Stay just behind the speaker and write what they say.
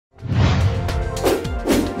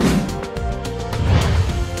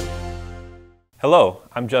Hello,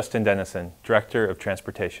 I'm Justin Dennison, Director of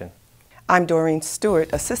Transportation. I'm Doreen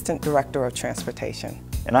Stewart, Assistant Director of Transportation.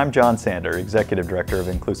 And I'm John Sander, Executive Director of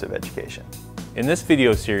Inclusive Education. In this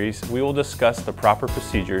video series, we will discuss the proper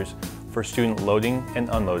procedures for student loading and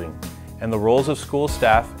unloading, and the roles of school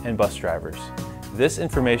staff and bus drivers. This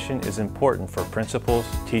information is important for principals,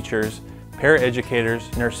 teachers,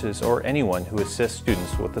 paraeducators, nurses, or anyone who assists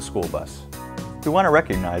students with the school bus. We want to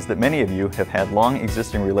recognize that many of you have had long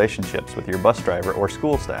existing relationships with your bus driver or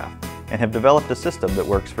school staff and have developed a system that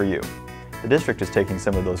works for you. The district is taking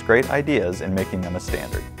some of those great ideas and making them a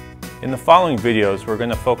standard. In the following videos, we're going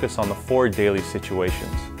to focus on the 4 daily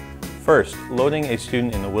situations. First, loading a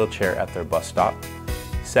student in a wheelchair at their bus stop.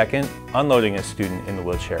 Second, unloading a student in the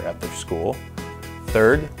wheelchair at their school.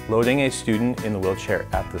 Third, loading a student in the wheelchair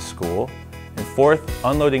at the school. And fourth,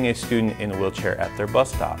 unloading a student in a wheelchair at their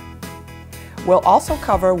bus stop. We'll also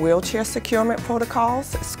cover wheelchair securement protocols,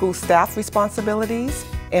 school staff responsibilities,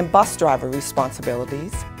 and bus driver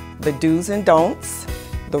responsibilities, the do's and don'ts,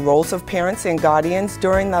 the roles of parents and guardians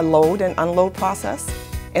during the load and unload process,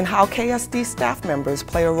 and how KSD staff members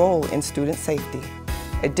play a role in student safety.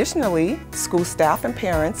 Additionally, school staff and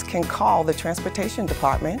parents can call the Transportation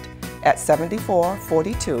Department at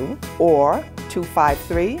 7442 or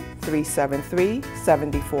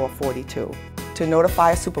 253-373-7442 to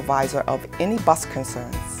notify a supervisor of any bus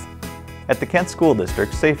concerns. At the Kent School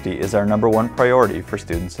District, safety is our #1 priority for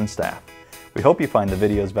students and staff. We hope you find the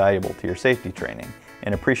videos valuable to your safety training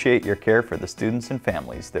and appreciate your care for the students and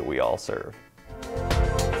families that we all serve.